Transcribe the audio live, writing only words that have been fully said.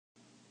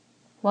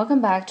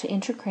Welcome back to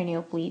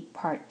Intracranial Bleed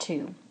Part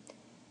 2.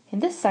 In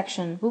this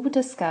section, we will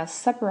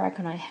discuss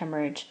subarachnoid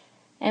hemorrhage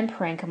and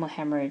parenchymal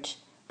hemorrhage.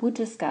 We'll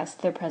discuss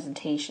their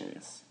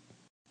presentations.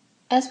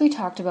 As we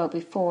talked about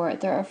before,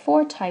 there are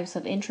 4 types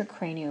of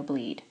intracranial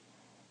bleed.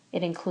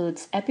 It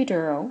includes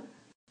epidural,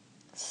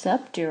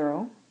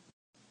 subdural,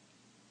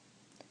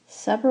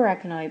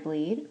 subarachnoid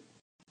bleed,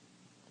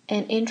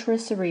 and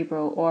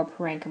intracerebral or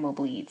parenchymal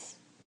bleeds.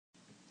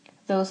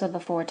 Those are the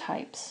 4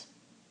 types.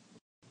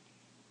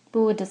 We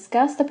will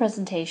discuss the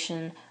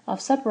presentation of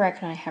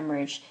subarachnoid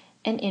hemorrhage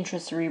and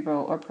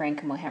intracerebral or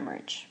parenchymal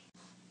hemorrhage.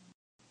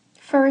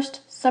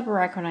 First,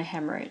 subarachnoid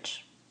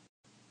hemorrhage.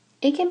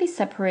 It can be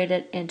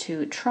separated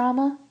into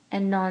trauma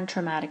and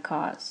non-traumatic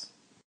cause.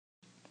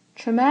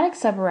 Traumatic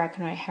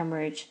subarachnoid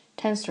hemorrhage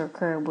tends to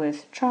occur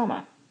with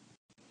trauma.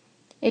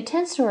 It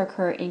tends to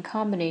occur in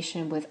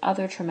combination with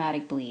other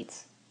traumatic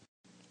bleeds.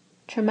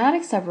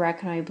 Traumatic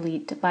subarachnoid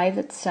bleed by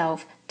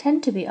itself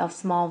tend to be of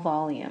small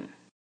volume,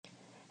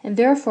 and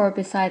therefore,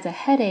 besides a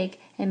headache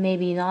and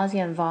maybe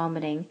nausea and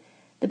vomiting,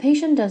 the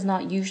patient does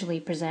not usually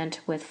present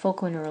with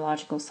focal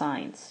neurological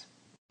signs.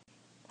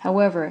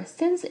 However,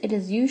 since it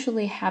is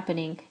usually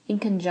happening in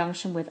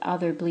conjunction with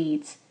other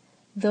bleeds,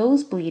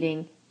 those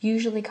bleeding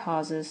usually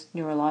causes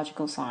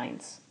neurological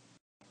signs.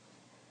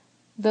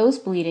 Those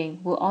bleeding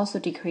will also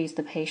decrease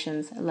the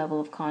patient's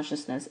level of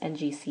consciousness and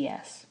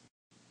GCS.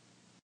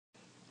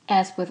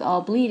 As with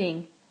all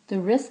bleeding, the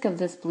risk of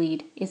this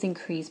bleed is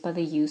increased by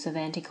the use of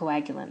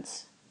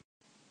anticoagulants.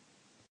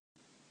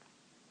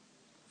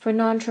 For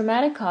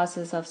non-traumatic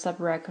causes of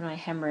subarachnoid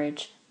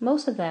hemorrhage,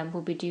 most of them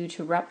will be due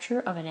to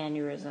rupture of an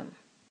aneurysm.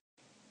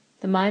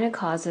 The minor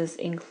causes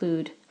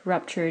include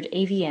ruptured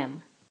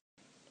AVM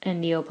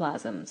and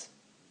neoplasms.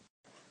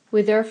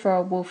 We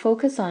therefore will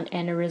focus on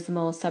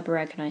aneurysmal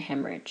subarachnoid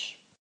hemorrhage.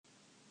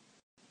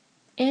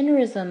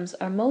 Aneurysms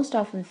are most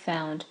often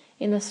found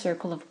in the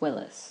circle of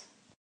Willis,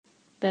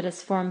 that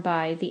is formed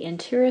by the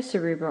anterior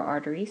cerebral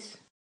arteries,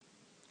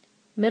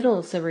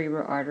 middle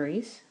cerebral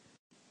arteries,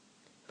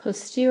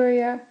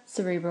 posterior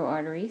cerebral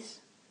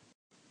arteries,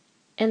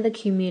 and the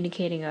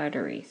communicating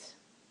arteries.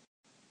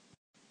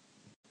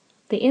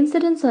 The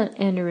incidence of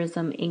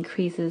aneurysm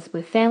increases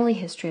with family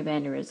history of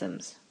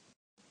aneurysms.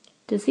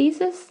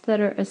 Diseases that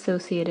are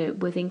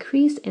associated with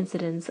increased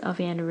incidence of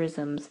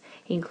aneurysms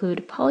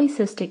include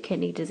polycystic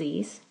kidney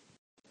disease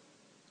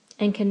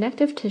and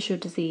connective tissue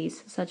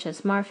disease such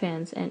as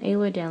Marfan's and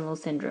Ehlers-Danlos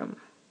syndrome.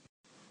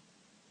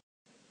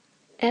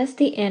 As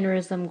the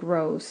aneurysm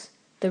grows,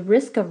 the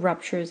risk of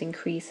ruptures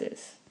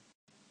increases.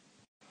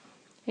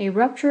 A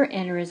rupture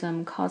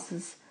aneurysm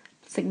causes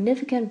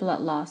significant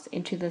blood loss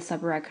into the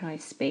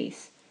subarachnoid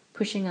space,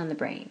 pushing on the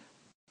brain,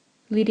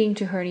 leading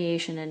to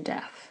herniation and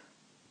death.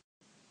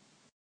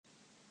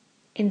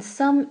 In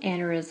some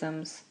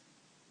aneurysms,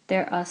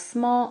 there are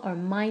small or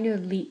minor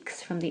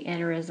leaks from the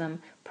aneurysm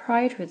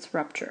prior to its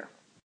rupture.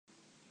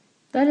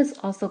 That is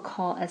also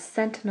called a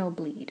sentinel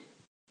bleed.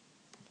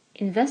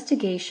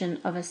 Investigation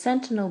of a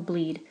sentinel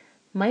bleed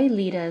might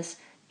lead us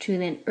to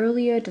an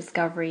earlier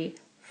discovery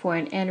for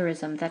an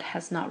aneurysm that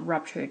has not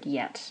ruptured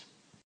yet.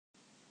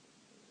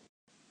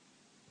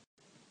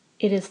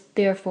 It is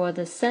therefore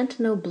the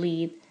sentinel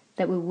bleed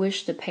that we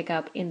wish to pick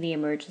up in the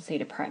emergency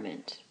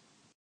department.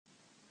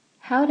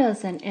 How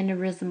does an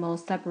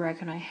aneurysmal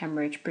subarachnoid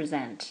hemorrhage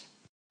present?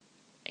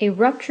 A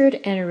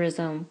ruptured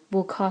aneurysm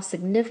will cause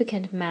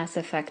significant mass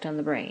effect on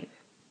the brain,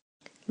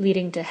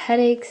 leading to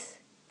headaches,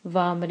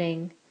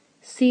 vomiting,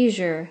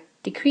 seizure,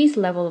 decreased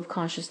level of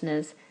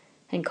consciousness,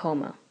 and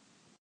coma.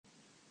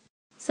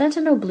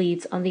 Sentinel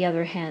bleeds, on the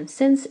other hand,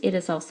 since it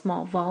is of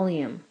small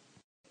volume,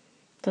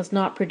 does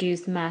not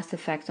produce mass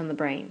effect on the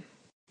brain.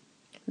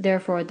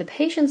 Therefore, the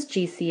patient's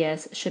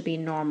GCS should be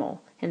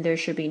normal and there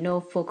should be no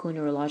focal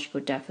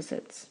neurological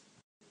deficits.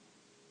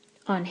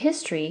 On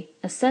history,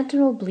 a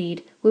sentinel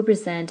bleed will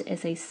present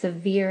as a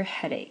severe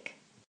headache.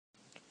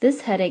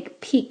 This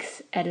headache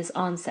peaks at its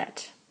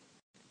onset,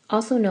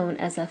 also known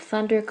as a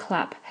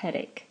thunderclap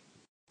headache.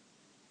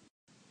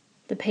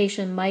 The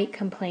patient might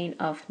complain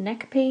of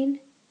neck pain,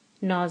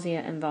 nausea,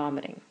 and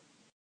vomiting.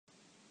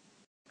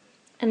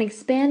 An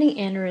expanding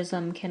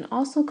aneurysm can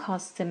also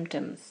cause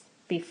symptoms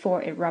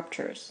before it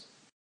ruptures.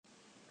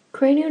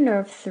 Cranial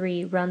nerve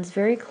 3 runs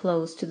very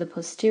close to the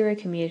posterior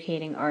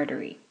communicating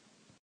artery.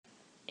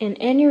 An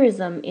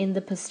aneurysm in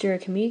the posterior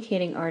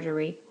communicating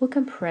artery will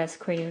compress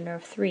cranial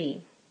nerve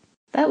 3.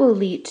 That will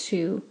lead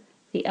to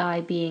the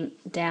eye being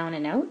down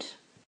and out.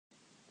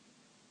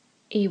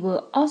 It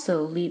will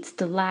also lead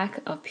to lack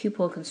of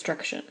pupil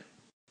constriction.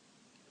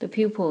 The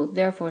pupil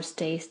therefore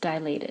stays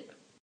dilated.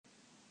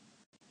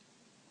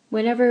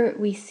 Whenever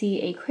we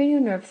see a cranial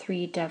nerve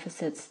 3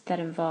 deficit that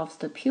involves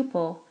the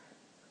pupil,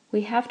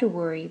 we have to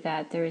worry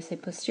that there is a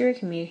posterior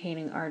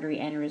communicating artery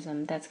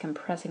aneurysm that's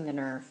compressing the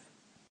nerve.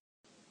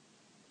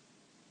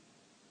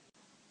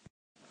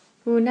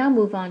 We will now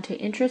move on to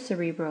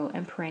intracerebral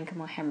and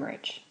parenchymal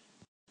hemorrhage.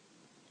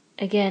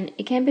 Again,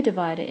 it can be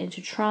divided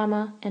into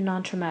trauma and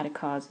non-traumatic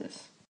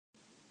causes.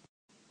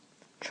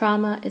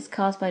 Trauma is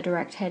caused by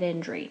direct head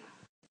injury.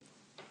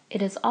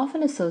 It is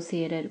often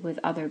associated with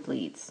other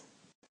bleeds.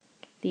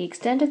 The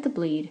extent of the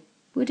bleed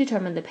will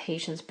determine the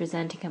patient's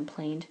presenting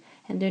complaint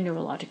and their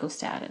neurological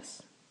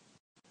status.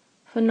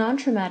 For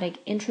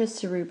non-traumatic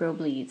intracerebral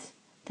bleeds,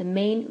 the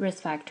main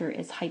risk factor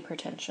is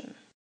hypertension.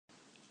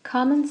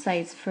 Common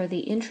sites for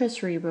the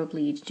intracerebral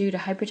bleed due to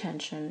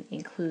hypertension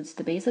includes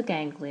the basal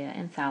ganglia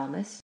and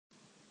thalamus,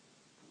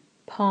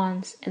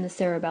 pons, and the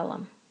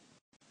cerebellum.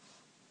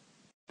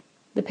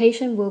 The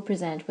patient will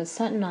present with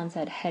sudden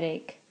onset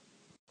headache,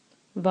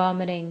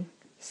 vomiting,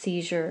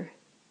 seizure,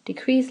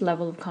 decreased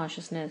level of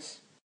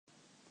consciousness,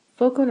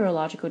 focal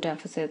neurological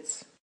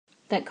deficits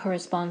that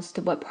corresponds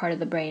to what part of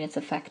the brain is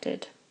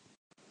affected.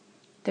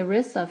 The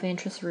risks of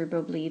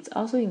intracerebral bleeds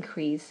also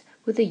increase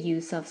with the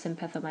use of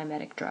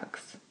sympathomimetic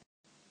drugs.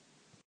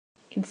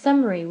 In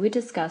summary, we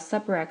discussed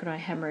subarachnoid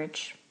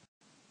hemorrhage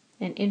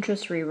and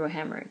intracerebral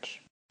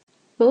hemorrhage.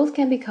 Both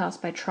can be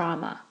caused by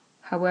trauma.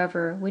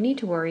 However, we need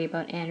to worry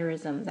about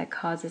aneurysm that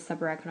causes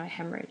subarachnoid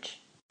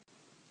hemorrhage.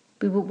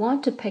 We would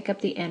want to pick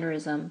up the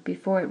aneurysm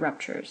before it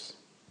ruptures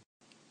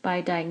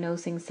by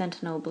diagnosing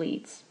sentinel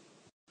bleeds.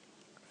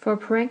 For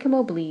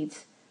parenchymal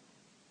bleeds,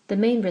 the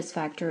main risk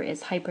factor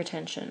is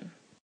hypertension.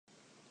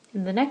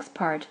 In the next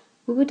part,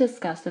 we will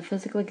discuss the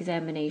physical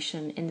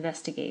examination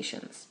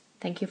investigations.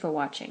 Thank you for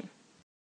watching.